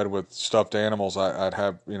go to bed with stuffed animals. I'd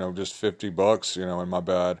have, just 50 books, in my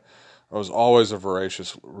bed. I was always a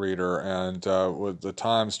voracious reader, and with the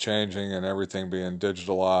times changing and everything being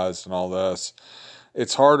digitalized and all this,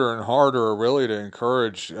 it's harder and harder really to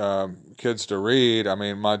encourage kids to read. I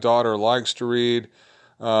mean, my daughter likes to read,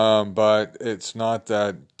 but it's not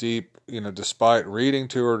that deep, despite reading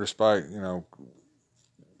to her, despite,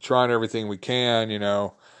 trying everything we can,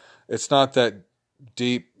 it's not that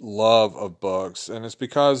deep love of books. And it's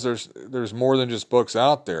because there's more than just books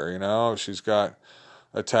out there, She's got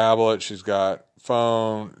a tablet, she's got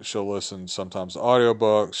phone, she'll listen sometimes to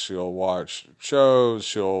audiobooks, she'll watch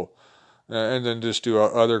shows, and then just do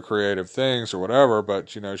other creative things or whatever. But,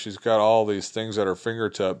 she's got all these things at her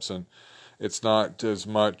fingertips, and it's not as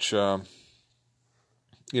much,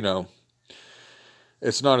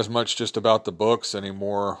 it's not as much just about the books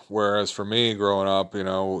anymore. Whereas for me, growing up,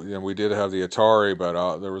 we did have the Atari,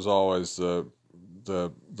 but there was always the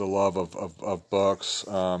love of books,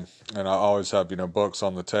 and I always have books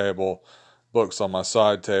on the table, books on my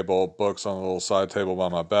side table, books on the little side table by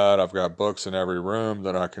my bed. I've got books in every room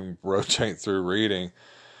that I can rotate through reading.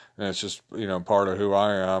 and it's just, part of who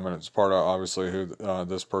I am, and it's part of obviously who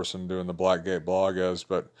this person doing the Blackgate blog is.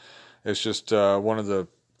 But it's just one of the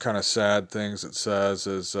kind of sad things it says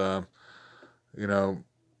is, there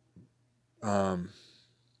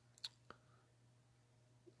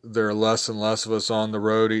are less and less of us on the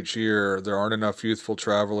road each year. There aren't enough youthful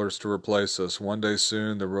travelers to replace us. One day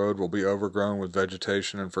soon, the road will be overgrown with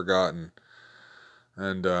vegetation and forgotten.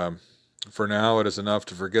 And for now, it is enough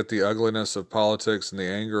to forget the ugliness of politics and the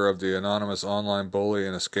anger of the anonymous online bully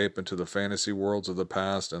and escape into the fantasy worlds of the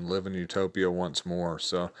past and live in utopia once more.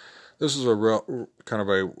 So this is a kind of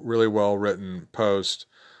a really well-written post,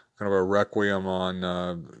 kind of a requiem on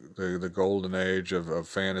the golden age of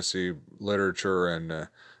fantasy literature and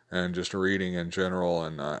just reading in general,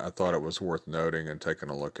 and I thought it was worth noting and taking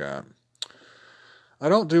a look at. I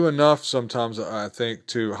don't do enough sometimes, I think,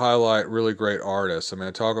 to highlight really great artists. I mean,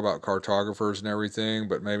 I talk about cartographers and everything,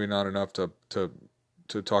 but maybe not enough to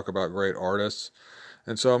talk about great artists.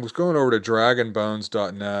 And so I was going over to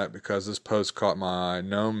dragonbones.net because this post caught my eye,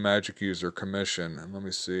 Gnome Magic User Commission. And let me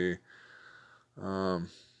see. Does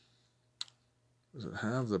it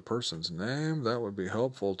have the person's name? That would be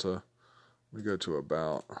helpful to... We go to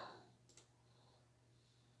about.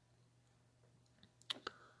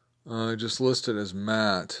 Just listed as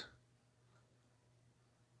Matt.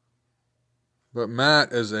 But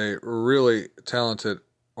Matt is a really talented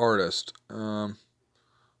artist. Let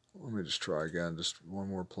me just try again, just one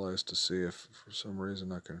more place to see if for some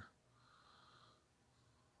reason I can.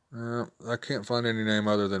 I can't find any name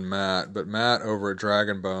other than Matt, but Matt over at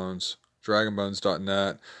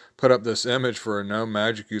dragonbones.net, put up this image for a Gnome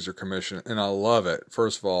Magic User Commission, and I love it.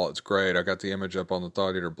 First of all, it's great. I got the image up on the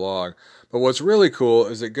Thought Eater blog. But what's really cool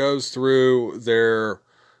is it goes through their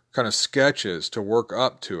kind of sketches to work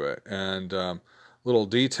up to it, and little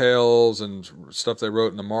details and stuff they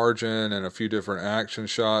wrote in the margin, and a few different action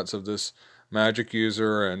shots of this magic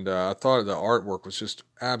user, and I thought the artwork was just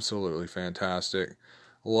absolutely fantastic.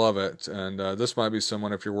 Love it. And this might be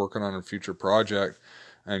someone, if you're working on a future project,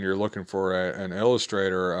 and you're looking for an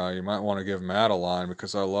illustrator, you might want to give Matt a line,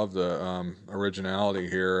 because I love the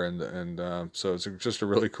originality here, and so it's just a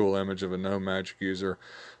really cool image of a Gnome Magic User.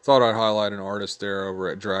 Thought I'd highlight an artist there over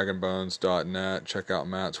at dragonbones.net. Check out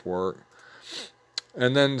Matt's work.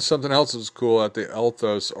 And then something else was cool at the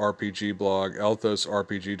Elthos RPG blog,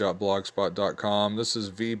 elthosrpg.blogspot.com. This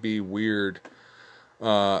is VB Weird.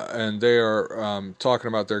 And they are talking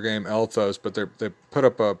about their game Elthos, but they put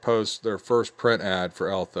up a post, their first print ad for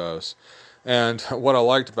Elthos. And what I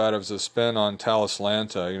liked about it was a spin on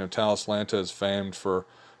Talislanta. Talislanta is famed for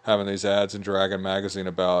having these ads in Dragon Magazine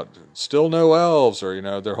about still no elves, or,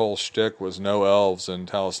 their whole shtick was no elves in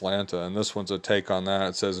Talislanta. And this one's a take on that.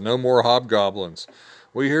 It says, no more hobgoblins.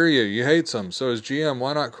 We hear you. You hate some. So as GM,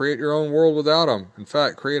 why not create your own world without them? In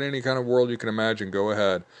fact, create any kind of world you can imagine. Go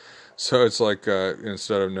ahead. So it's like,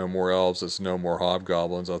 instead of no more elves, it's no more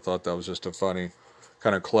hobgoblins. I thought that was just a funny,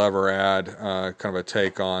 kind of clever ad, kind of a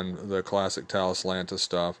take on the classic Talislanta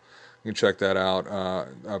stuff. You can check that out.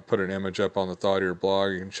 I put an image up on the Thought Eater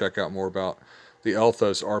blog. You can check out more about the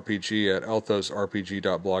Elthos RPG at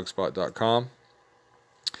elthosrpg.blogspot.com.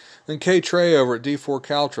 Then Kay Trey over at D4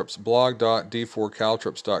 Caltrops,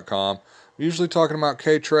 blog.d4caltrops.com. I'm usually talking about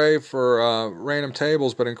Kay Trey for random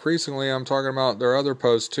tables, but increasingly I'm talking about their other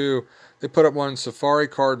posts too. They put up one Safari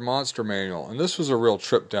Card Monster Manual, and this was a real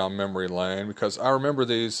trip down memory lane, because I remember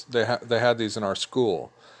these. They had these in our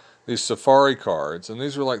school, these Safari cards, and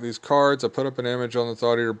these were like these cards. I put up an image on the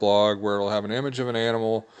Thought Eater blog where it'll have an image of an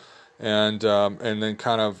animal, and then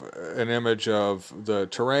kind of an image of the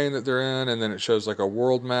terrain that they're in, and then it shows like a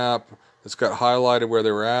world map that's got highlighted where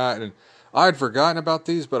they were at. And I had forgotten about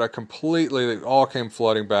these, but they all came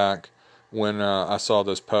flooding back when I saw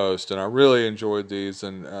this post, and I really enjoyed these,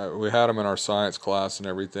 and we had them in our science class and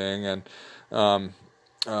everything, and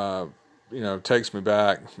takes me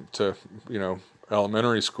back to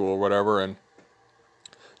elementary school or whatever. And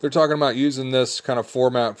they're talking about using this kind of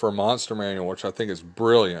format for a monster manual, which I think is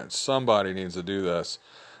brilliant. Somebody needs to do this.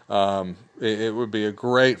 It would be a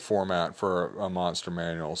great format for a monster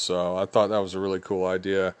manual, so I thought that was a really cool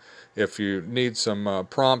idea. If you need some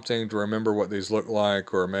prompting to remember what these look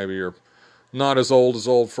like, or maybe you're not as old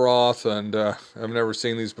Froth, and I've never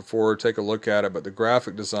seen these before, take a look at it. But the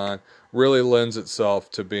graphic design really lends itself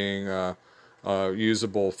to being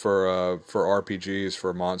usable for RPGs,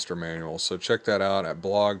 for monster manuals. So check that out at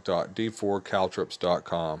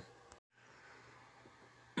blog.d4caltrops.com.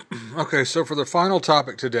 Okay, so for the final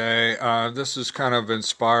topic today, this is kind of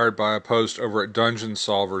inspired by a post over at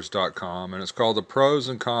dungeonsolvers.com, and it's called The Pros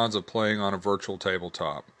and Cons of Playing on a Virtual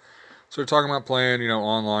Tabletop. So we're talking about playing,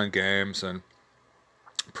 online games, and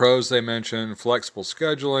Pros they mentioned: flexible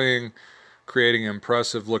scheduling, creating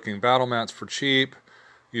impressive looking battle mats for cheap,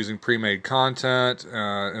 using pre-made content,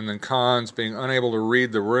 and then cons: being unable to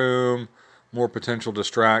read the room, more potential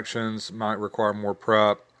distractions, might require more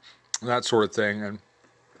prep, that sort of thing. And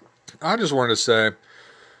I just wanted to say,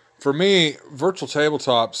 for me, virtual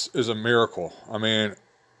tabletops is a miracle. I mean,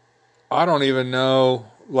 I don't even know,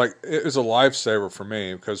 like, it was a lifesaver for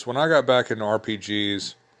me, because when I got back into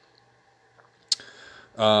RPGs,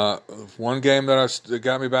 one game that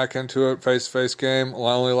got me back into it, face-to-face game,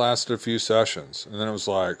 only lasted a few sessions. And then it was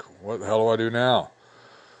like, what the hell do I do now?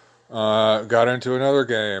 Got into another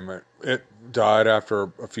game. It died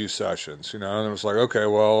after a few sessions, and it was like, okay,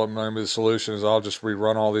 well, maybe the solution is I'll just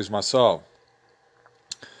rerun all these myself.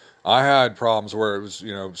 I had problems where it was,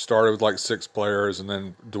 started with like 6 players and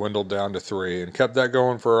then dwindled down to 3 and kept that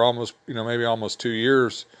going for almost, maybe almost 2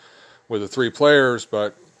 years with the 3 players.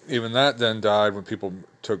 But even that then died when people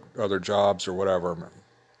took other jobs or whatever.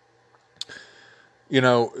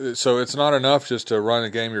 So it's not enough just to run a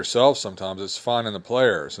game yourself sometimes. It's finding the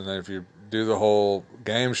players. And then if you do the whole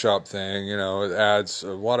game shop thing, it adds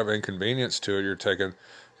a lot of inconvenience to it. You're taking,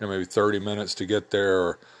 maybe 30 minutes to get there,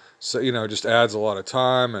 or so, it just adds a lot of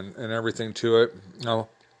time and everything to it.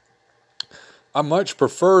 I much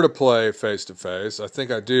prefer to play face-to-face. I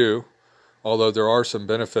think I do, although there are some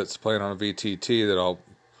benefits to playing on a VTT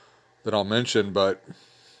that I'll mention. But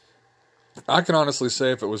I can honestly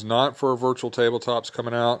say, if it was not for virtual tabletops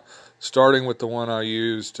coming out, starting with the one I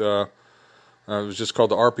used, it was just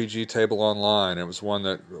called the RPG Table Online. It was one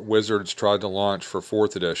that Wizards tried to launch for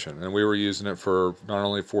 4th edition, and we were using it for not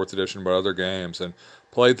only 4th edition but other games, and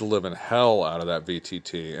played the living hell out of that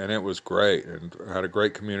VTT, and it was great, and had a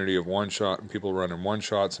great community of one-shot and people running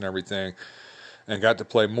one-shots and everything, and got to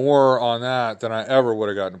play more on that than I ever would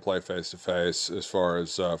have gotten to play face-to-face as far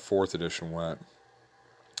as 4th edition went.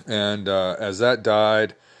 And as that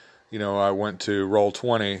died, I went to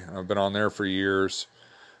Roll20. I've been on there for years,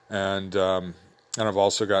 and I've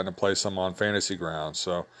also gotten to play some on Fantasy Grounds.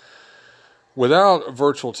 So without a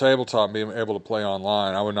virtual tabletop being able to play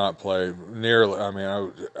online, I would not play nearly. I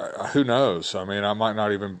mean, who knows? I mean, I might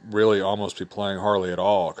not even really almost be playing hardly at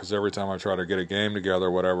all, because every time I try to get a game together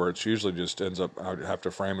or whatever, it's usually just ends up, I would have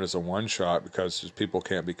to frame it as a one-shot, because just people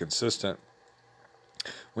can't be consistent.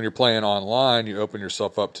 When you're playing online, you open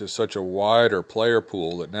yourself up to such a wider player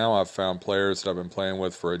pool that now I've found players that I've been playing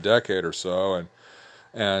with for a decade or so,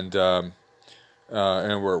 and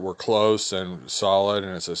we're close and solid,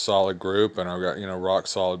 and it's a solid group, and I've got rock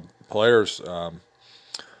solid players.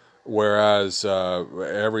 Whereas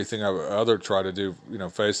everything I've tried to do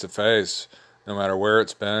face to face, no matter where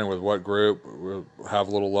it's been with what group, we'll have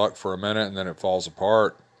a little luck for a minute and then it falls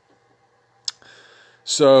apart.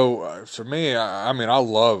 So for me,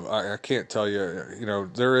 I can't tell you,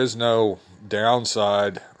 there is no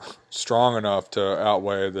downside strong enough to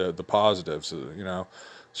outweigh the positives.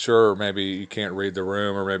 Sure, maybe you can't read the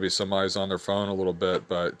room, or maybe somebody's on their phone a little bit,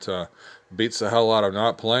 but beats the hell out of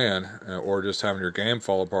not playing or just having your game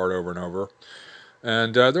fall apart over and over.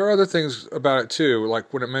 And there are other things about it too,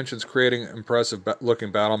 like when it mentions creating impressive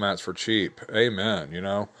looking battle mats for cheap.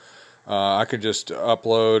 Amen. I could just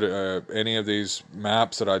upload any of these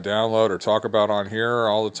maps that I download or talk about on here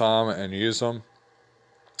all the time and use them.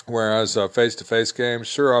 Whereas face-to-face games,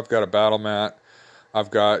 sure, I've got a battle mat. I've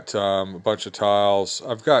got a bunch of tiles.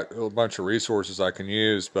 I've got a bunch of resources I can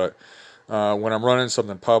use, but when I'm running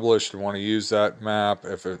something published and want to use that map,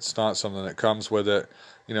 if it's not something that comes with it,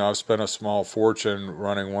 I've spent a small fortune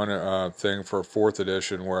running one thing for 4th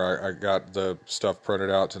edition where I got the stuff printed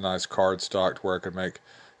out to nice card stock where I could make,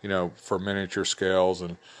 for miniature scales,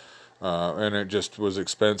 and it just was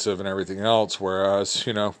expensive and everything else. Whereas,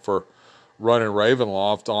 for running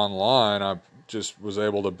Ravenloft online, I just was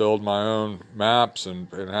able to build my own maps and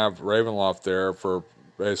have Ravenloft there for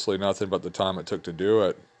basically nothing but the time it took to do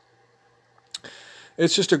it.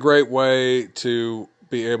 It's just a great way to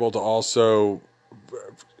be able to also,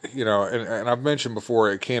 and I've mentioned before,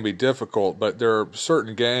 it can be difficult, but there are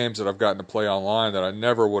certain games that I've gotten to play online that I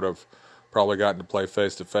never would have probably gotten to play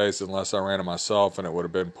face-to-face unless I ran it myself, and it would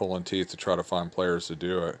have been pulling teeth to try to find players to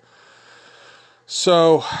do it.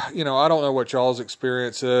 So, I don't know what y'all's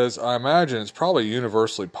experience is. I imagine it's probably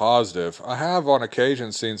universally positive. I have on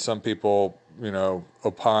occasion seen some people,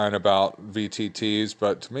 opine about VTTs,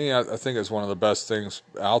 but to me, I think it's one of the best things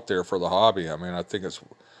out there for the hobby. I mean, I think it's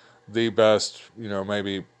the best,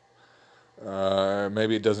 maybe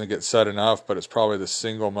it doesn't get said enough, but it's probably the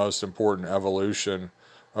single most important evolution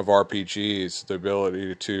of RPGs, the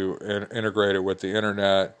ability to integrate it with the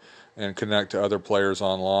internet and connect to other players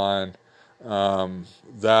online.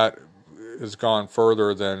 That has gone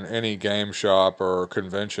further than any game shop or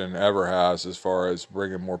convention ever has as far as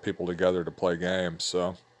bringing more people together to play games.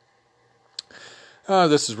 So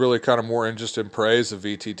this is really kind of more just in praise of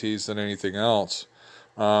VTTs than anything else.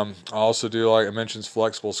 I also do, like it mentions,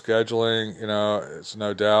 flexible scheduling. It's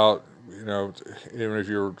no doubt, even if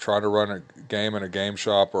you're trying to run a game in a game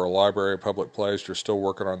shop or a library, a public place, you're still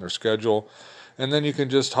working on their schedule. And then you can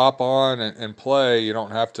just hop on and play. You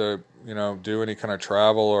don't have to, do any kind of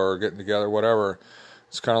travel or getting together, whatever.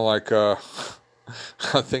 It's kind of like,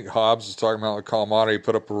 I think Hobbs was talking about, like, Kalamata, he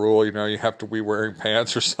put up a rule, you have to be wearing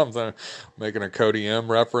pants or something, making a Cody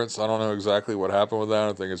M reference. I don't know exactly what happened with that.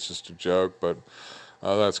 I think it's just a joke, but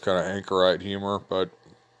that's kind of anchorite humor. But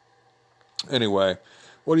anyway,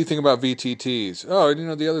 what do you think about VTTs? Oh,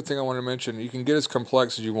 and the other thing I want to mention, you can get as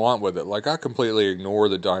complex as you want with it. Like, I completely ignore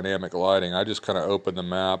the dynamic lighting. I just kind of open the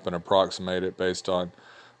map and approximate it based on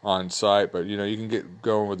site. But, you can get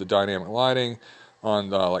going with the dynamic lighting.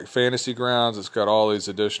 On like Fantasy Grounds, it's got all these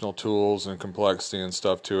additional tools and complexity and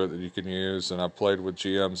stuff to it that you can use. And I've played with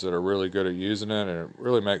GMs that are really good at using it, and it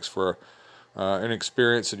really makes for an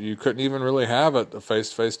experience that you couldn't even really have at the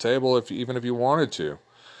face-to-face table even if you wanted to.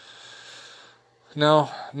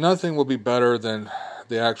 Now, nothing will be better than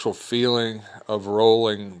the actual feeling of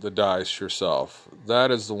rolling the dice yourself.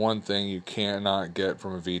 That is the one thing you cannot get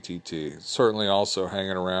from a VTT. Certainly also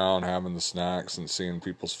hanging around, having the snacks and seeing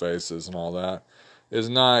people's faces and all that is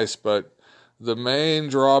nice, but the main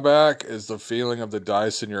drawback is the feeling of the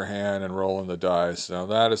dice in your hand and rolling the dice. Now,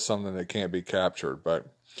 that is something that can't be captured, but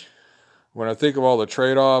when I think of all the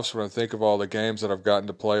trade-offs, when I think of all the games that I've gotten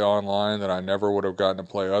to play online that I never would have gotten to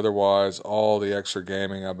play otherwise, all the extra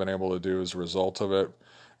gaming I've been able to do as a result of it,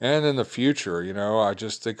 and in the future, I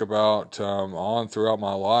just think about on throughout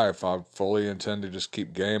my life, I fully intend to just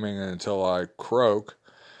keep gaming until I croak.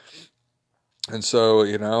 And so,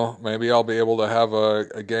 maybe I'll be able to have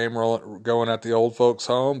a game going at the old folks'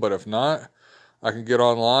 home, but if not, I can get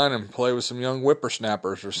online and play with some young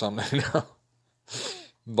whippersnappers or something,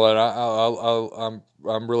 But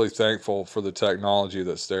I'm really thankful for the technology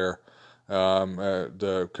that's there,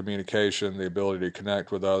 the communication, the ability to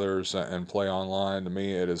connect with others and play online. To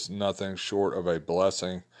me, it is nothing short of a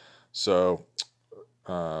blessing. So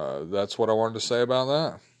that's what I wanted to say about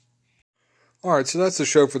that. All right, so that's the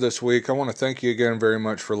show for this week. I want to thank you again very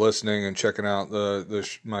much for listening and checking out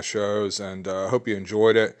my shows, and I hope you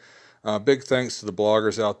enjoyed it. Big thanks to the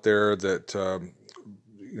bloggers out there that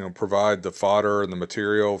provide the fodder and the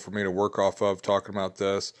material for me to work off of talking about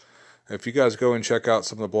this. If you guys go and check out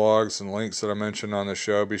some of the blogs and links that I mentioned on the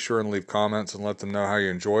show, be sure and leave comments and let them know how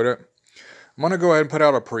you enjoyed it. I'm going to go ahead and put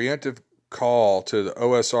out a preemptive call to the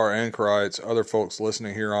OSR anchorites, other folks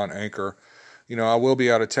listening here on Anchor. I will be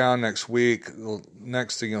out of town next week. The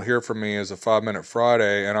next thing you'll hear from me is a 5-Minute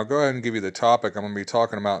Friday, and I'll go ahead and give you the topic. I'm going to be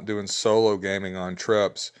talking about doing solo gaming on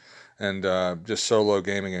trips and just solo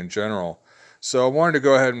gaming in general. So I wanted to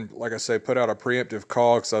go ahead and, like I say, put out a preemptive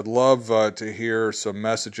call because I'd love to hear some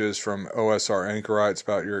messages from OSR anchorites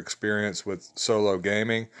about your experience with solo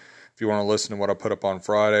gaming. If you want to listen to what I put up on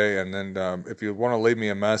Friday, and then if you want to leave me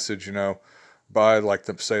a message, by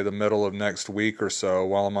the middle of next week or so,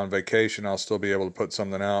 while I'm on vacation, I'll still be able to put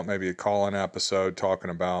something out, maybe a call-in episode talking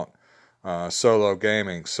about solo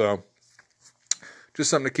gaming. So just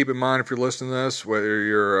something to keep in mind if you're listening to this, whether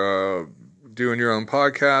you're doing your own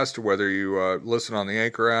podcast or whether you listen on the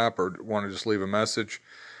Anchor app or want to just leave a message.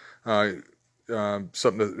 Something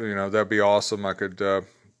that, that'd be awesome. I could,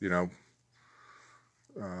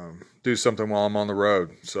 do something while I'm on the road.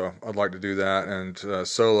 So I'd like to do that. And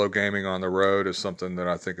solo gaming on the road is something that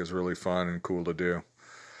I think is really fun and cool to do.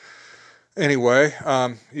 Anyway,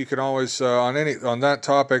 you can always, on that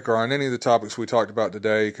topic or on any of the topics we talked about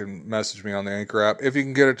today, you can message me on the Anchor app. If you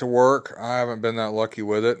can get it to work, I haven't been that lucky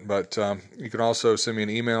with it, but you can also send me an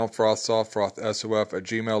email,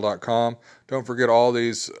 frothsoft@gmail.com. Don't forget all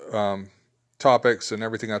these topics and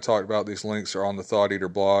everything I talked about. These links are on the Thought Eater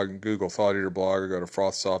blog. Google Thought Eater blog or go to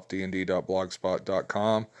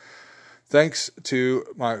frothsoftdnd.blogspot.com. Thanks to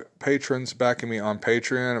my patrons backing me on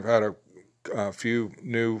Patreon. I've had a few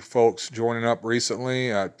new folks joining up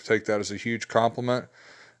recently. I take that as a huge compliment.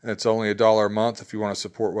 It's only $1 a month if you want to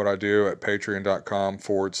support what I do at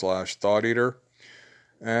patreon.com/ThoughtEater.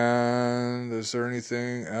 And is there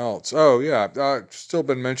anything else? Oh, yeah, I've still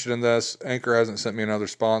been mentioning this. Anchor hasn't sent me another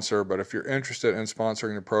sponsor, but if you're interested in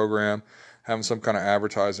sponsoring the program, having some kind of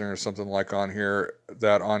advertising or something like on here,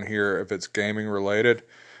 if it's gaming related,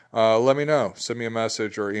 let me know. Send me a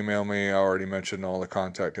message or email me. I already mentioned all the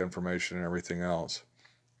contact information and everything else.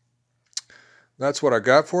 That's what I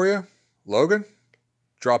got for you. Logan,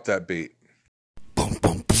 drop that beat. Boom,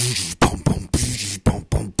 boom, boom, boom, boom.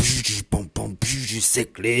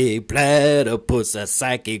 sickly platypus, a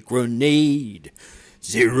psychic grenade,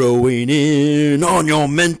 zeroing in on your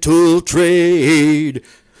mental trade.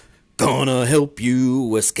 Gonna help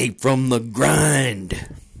you escape from the grind.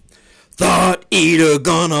 Thought eater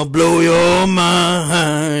gonna blow your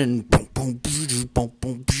mind.